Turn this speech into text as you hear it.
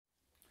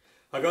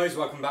Hi guys,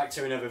 welcome back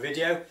to another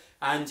video,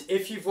 and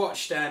if you've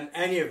watched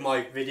any of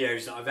my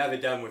videos that I've ever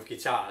done with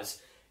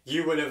guitars,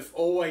 you will have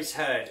always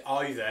heard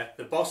either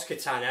the Boss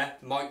Katana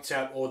mic'd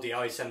up or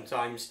DI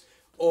sometimes,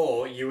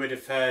 or you would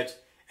have heard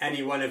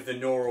any one of the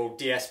neural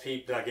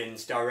DSP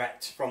plugins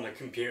direct from the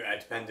computer,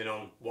 depending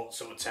on what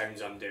sort of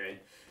tones I'm doing.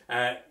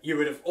 You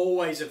would have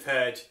always have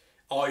heard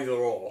either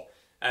or,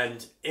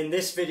 and in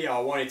this video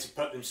I wanted to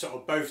put them sort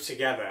of both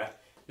together,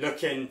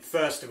 looking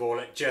first of all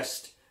at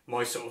just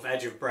my sort of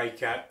edge of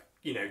breakup,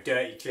 you know,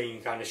 dirty clean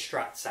kind of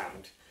Strat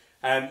sound.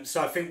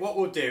 So I think what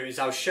we'll do is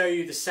I'll show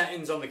you the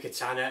settings on the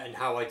Katana and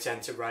how I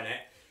tend to run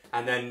it,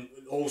 and then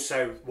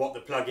also what the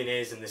plugin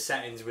is and the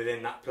settings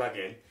within that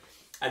plugin,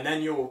 and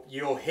then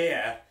you'll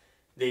hear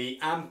the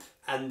amp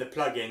and the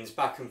plugins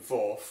back and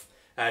forth.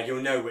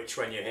 You'll know which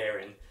one you're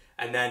hearing,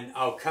 and then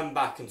I'll come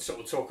back and sort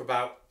of talk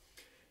about,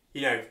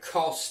 you know,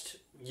 cost,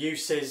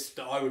 uses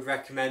that I would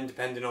recommend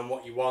depending on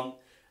what you want,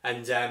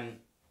 and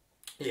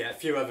yeah, a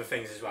few other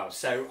things as well.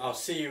 So I'll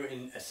see you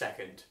in a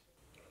second.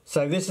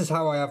 So this is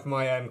how I have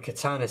my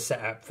Katana set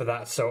up for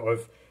that sort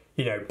of,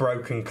 you know,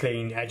 broken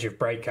clean edge of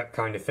breakup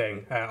kind of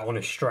thing on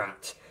a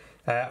Strat.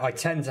 I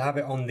tend to have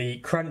it on the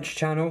crunch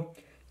channel,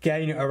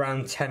 gain at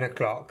around 10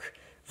 o'clock.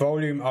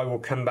 Volume I will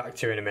come back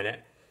to in a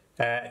minute.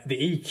 The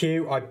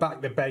EQ, I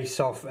back the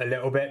bass off a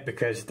little bit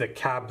because the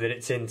cab that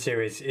it's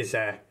into is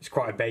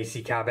quite a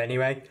bassy cab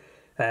anyway.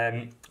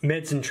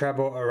 Mids and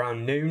treble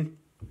around noon.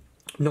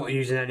 Not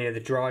using any of the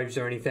drives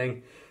or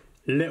anything.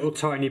 Little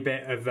tiny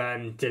bit of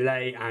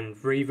delay and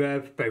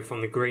reverb, both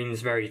on the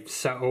greens, very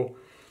subtle.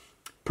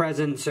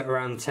 Presence at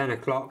around 10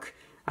 o'clock,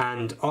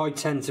 and I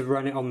tend to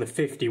run it on the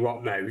 50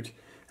 watt mode.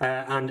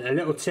 And a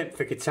little tip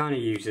for Katana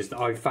users that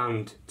I've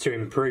found to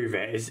improve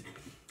it is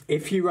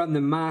if you run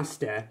the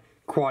master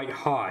quite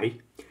high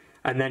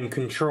and then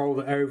control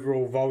the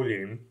overall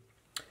volume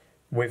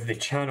with the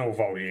channel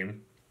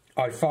volume,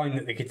 I find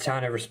that the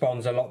Katana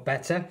responds a lot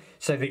better.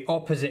 So the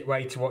opposite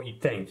way to what you'd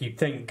think. You'd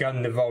think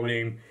gun the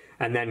volume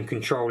and then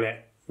control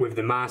it with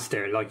the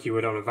master like you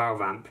would on a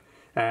valve amp.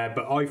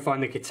 But I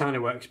find the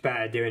Katana works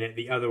better doing it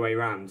the other way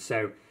around.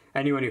 So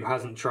anyone who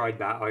hasn't tried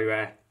that,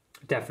 I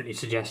definitely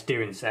suggest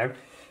doing so.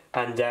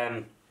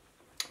 And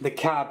the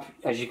cab,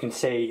 as you can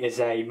see, is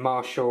a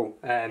Marshall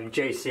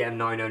JCM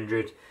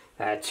 900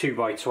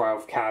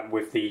 2x12 cab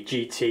with the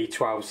GT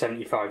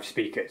 1275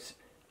 speakers.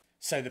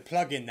 So the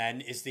plugin then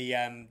is the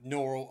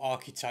Neural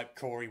Archetype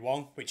Core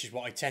 1, which is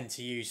what I tend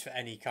to use for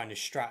any kind of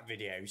Strat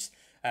videos.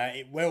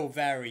 It will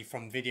vary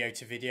from video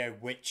to video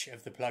which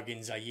of the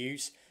plugins I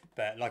use,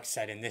 but like I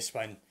said, in this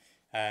one,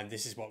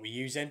 this is what we're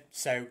using.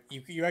 So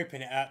you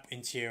open it up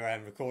into your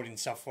recording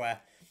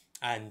software,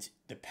 and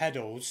the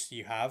pedals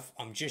you have,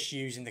 I'm just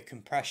using the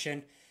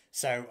compression.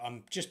 So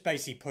I'm just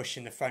basically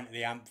pushing the front of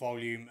the amp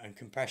volume and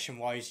compression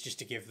wise just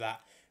to give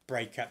that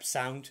breakup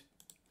sound.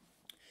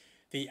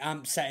 The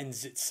amp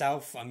settings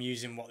itself, I'm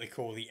using what they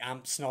call the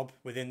amp snob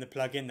within the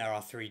plugin. There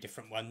are 3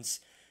 different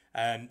ones.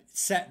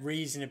 Set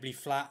reasonably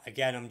flat.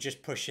 Again, I'm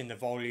just pushing the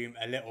volume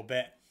a little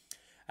bit.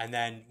 And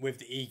then with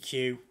the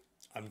EQ,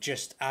 I'm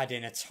just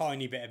adding a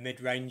tiny bit of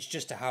mid-range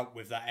just to help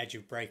with that edge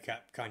of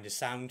breakup kind of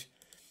sound.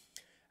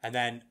 And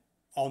then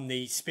on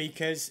the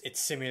speakers, it's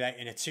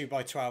simulating a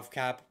 2x12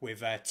 cab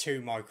with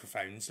 2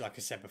 microphones, like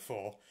I said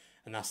before.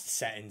 And that's the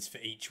settings for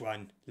each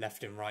one,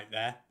 left and right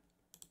there.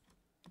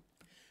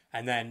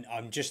 And then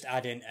I'm just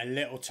adding a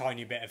little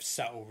tiny bit of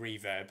subtle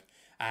reverb.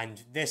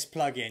 And this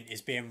plugin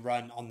is being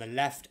run on the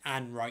left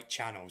and right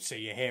channel. So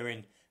you're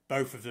hearing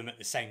both of them at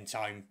the same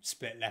time,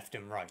 split left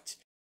and right.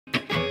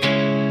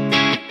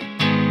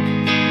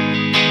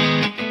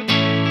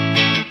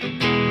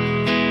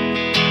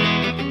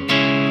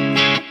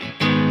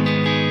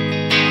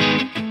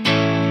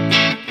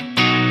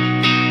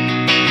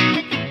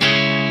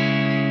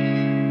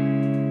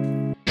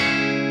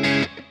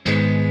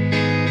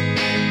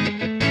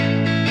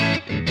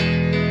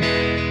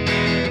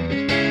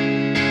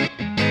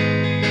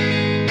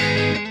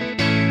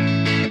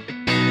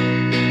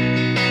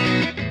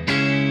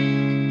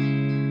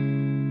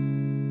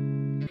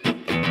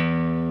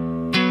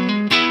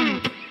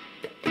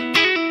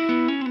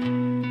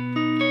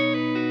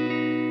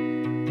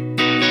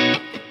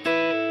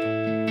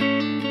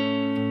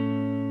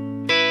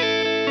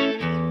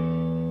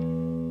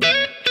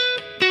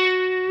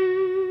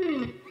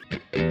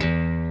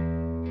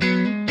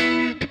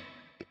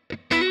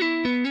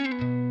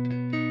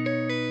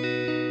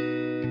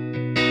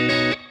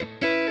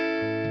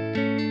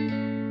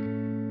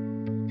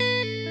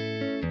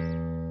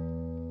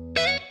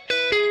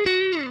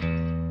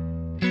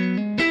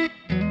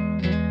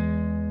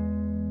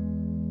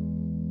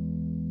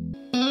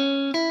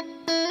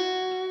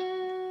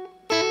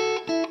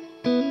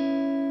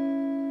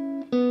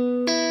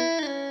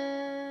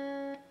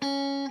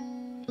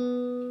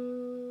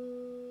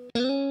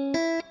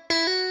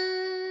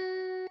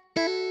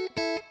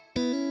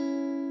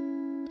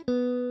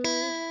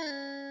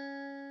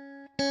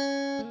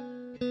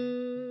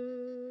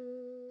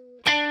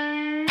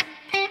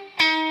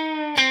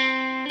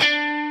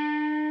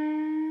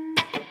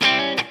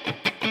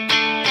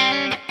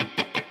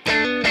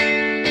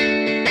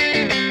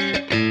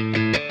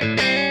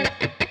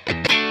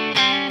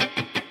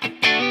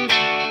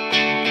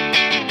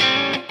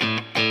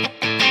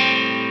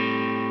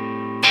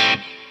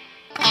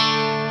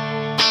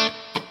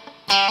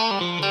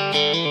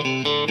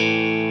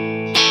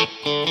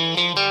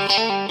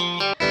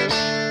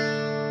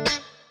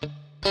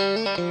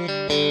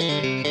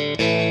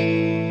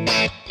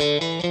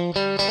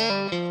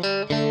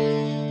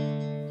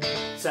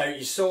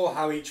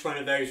 each one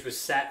of those was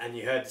set, and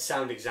you heard the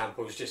sound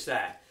examples just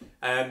there.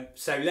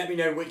 So let me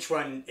know which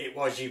one it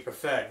was you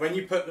preferred. When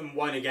you put them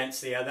one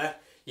against the other,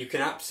 you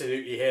can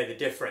absolutely hear the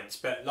difference.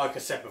 But like I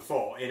said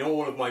before, in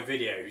all of my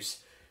videos,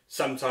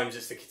 sometimes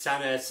it's the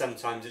Katana,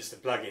 sometimes it's the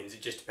plugins.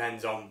 It just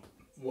depends on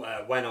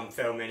when I'm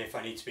filming, if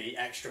I need to be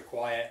extra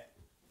quiet,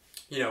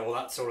 you know, all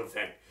that sort of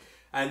thing.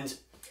 And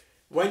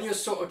when you're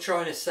sort of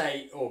trying to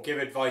say or give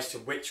advice to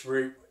which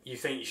route you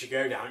think you should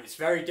go down, it's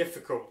very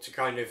difficult to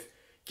kind of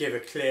give a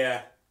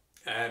clear,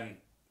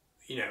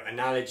 you know,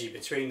 analogy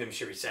between them,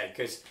 should we say?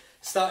 Because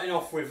starting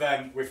off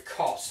with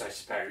cost, I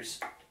suppose.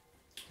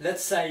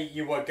 Let's say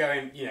you were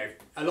going, you know,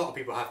 a lot of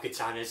people have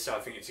Katanas, so I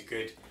think it's a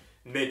good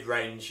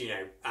mid-range, you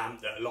know,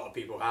 amp that a lot of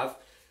people have.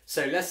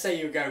 So let's say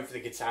you're going for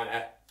the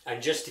Katana,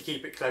 and just to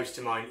keep it close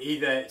to mine,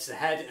 either it's the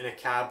head and a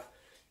cab,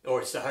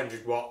 or it's the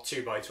 100 watt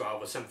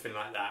 2x12 or something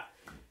like that.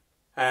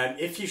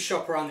 If you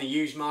shop around the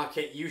used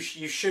market, you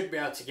should be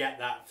able to get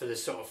that for the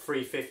sort of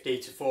 £350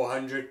 to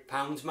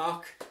 £400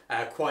 mark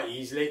quite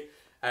easily.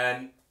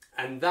 And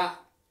that,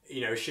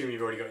 you know, assuming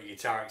you've already got your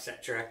guitar,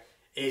 etc.,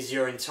 is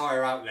your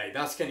entire outlay.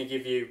 That's going to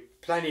give you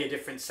plenty of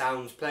different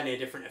sounds, plenty of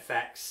different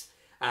effects,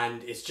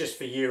 and it's just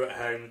for you at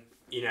home,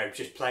 you know,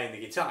 just playing the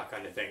guitar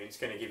kind of thing. It's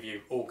going to give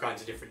you all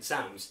kinds of different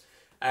sounds.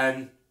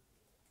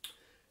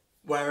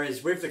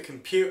 Whereas with the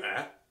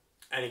computer,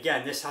 and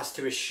again, this has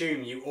to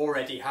assume you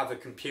already have a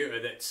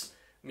computer that's,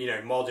 you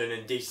know, modern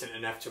and decent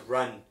enough to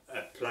run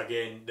a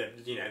plug-in.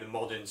 You know, the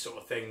modern sort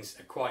of things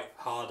are quite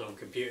hard on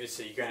computers,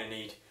 so you're going to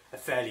need a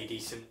fairly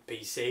decent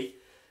PC.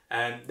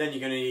 Then you're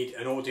going to need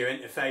an audio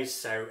interface,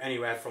 so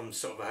anywhere from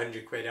sort of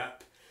 100 quid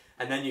up.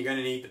 And then you're going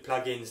to need the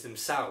plugins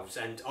themselves.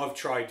 And I've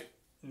tried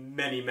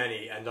many,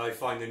 and I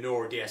find the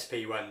Mooer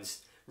DSP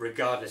ones,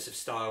 regardless of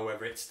style,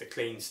 whether it's the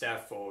clean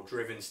stuff or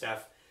driven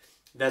stuff,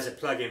 there's a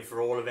plugin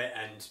for all of it,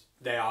 and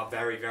they are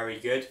very, very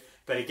good.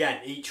 But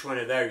again, each one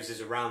of those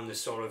is around the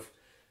sort of,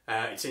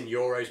 it's in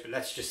euros, but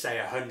let's just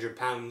say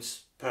 £100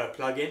 per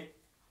plugin.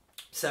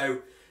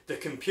 So the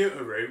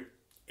computer route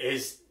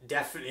is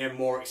definitely a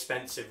more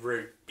expensive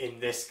route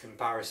in this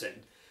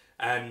comparison.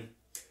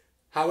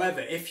 However,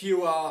 if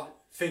you are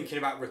thinking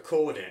about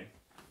recording,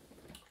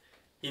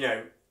 you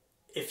know,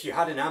 if you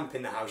had an amp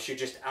in the house, you're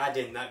just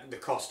adding the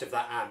cost of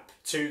that amp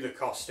to the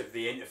cost of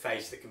the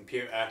interface, the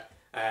computer,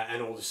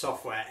 and all the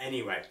software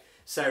anyway.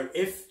 So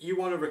if you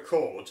want to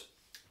record,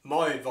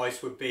 my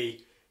advice would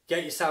be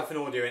get yourself an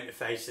audio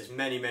interface. There's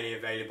many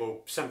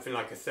available, something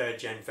like a 3rd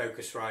gen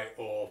Focusrite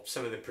or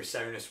some of the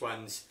Presonus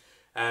ones,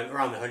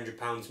 around the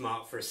 £100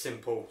 mark for a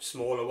simple,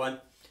 smaller one.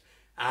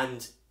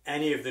 And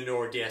any of the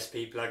Mooer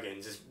DSP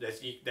plugins,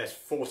 there's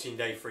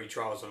 14-day free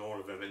trials on all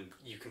of them, and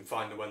you can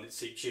find the one that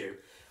suits you.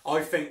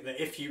 I think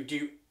that if you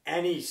do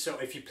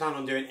if you plan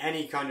on doing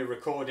any kind of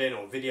recording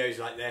or videos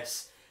like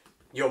this,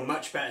 you're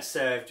much better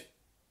served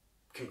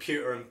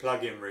computer and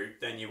plug-in route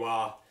than you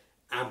are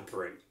amp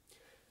route.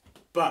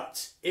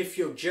 But if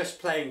you're just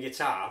playing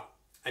guitar,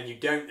 and you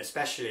don't,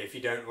 especially if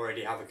you don't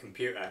already have a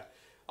computer,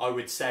 I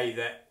would say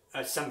that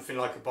something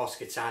like a Boss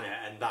Katana,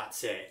 and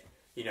that's it,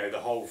 you know,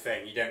 the whole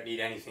thing, you don't need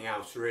anything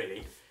else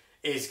really,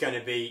 is going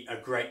to be a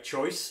great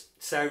choice.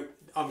 So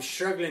I'm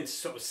struggling to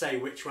sort of say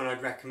which one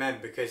I'd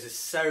recommend, because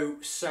there's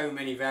so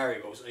many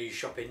variables. Are you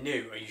shopping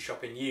new? Are you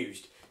shopping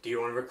used? Do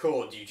you want to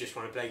record? Do you just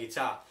want to play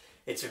guitar?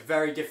 It's a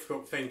very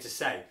difficult thing to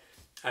say.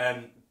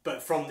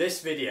 But from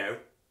this video,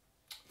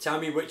 tell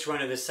me which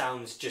one of the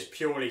sounds, just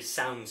purely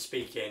sound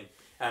speaking,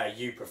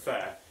 you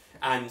prefer.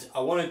 And I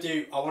want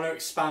to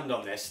expand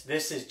on this.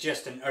 This is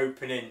just an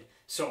opening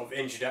sort of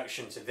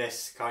introduction to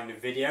this kind of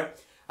video,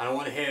 and I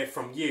want to hear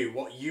from you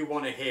what you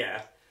want to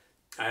hear,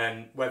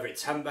 whether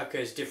it's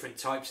humbuckers, different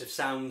types of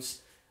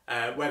sounds,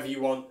 whether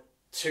you want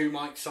 2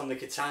 mics on the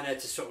Katana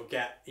to sort of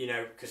get, you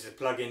know, because the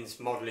plugins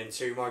model in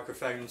 2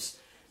 microphones.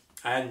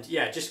 And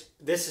yeah, just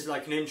this is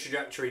like an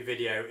introductory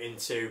video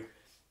into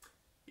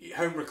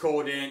home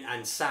recording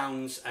and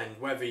sounds, and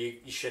whether you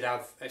should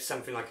have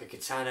something like a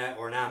Katana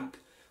or an amp,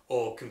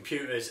 or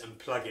computers and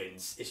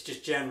plugins. It's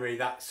just generally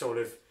that sort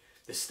of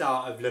the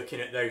start of looking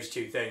at those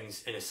 2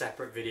 things in a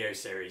separate video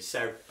series.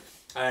 So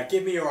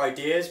give me your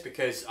ideas,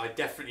 because I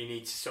definitely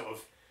need to sort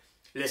of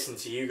listen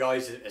to you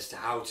guys as to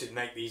how to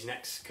make these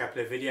next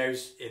couple of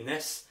videos in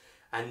this.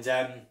 And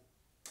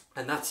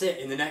that's it.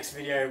 In the next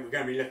video, we're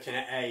going to be looking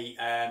at a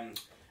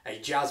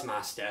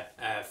Jazzmaster,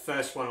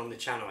 first one on the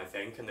channel, I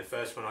think, and the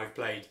first one I've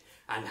played,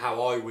 and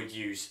how I would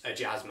use a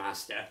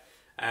Jazzmaster.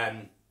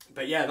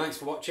 But yeah, thanks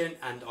for watching,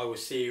 and I will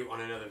see you on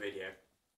another video.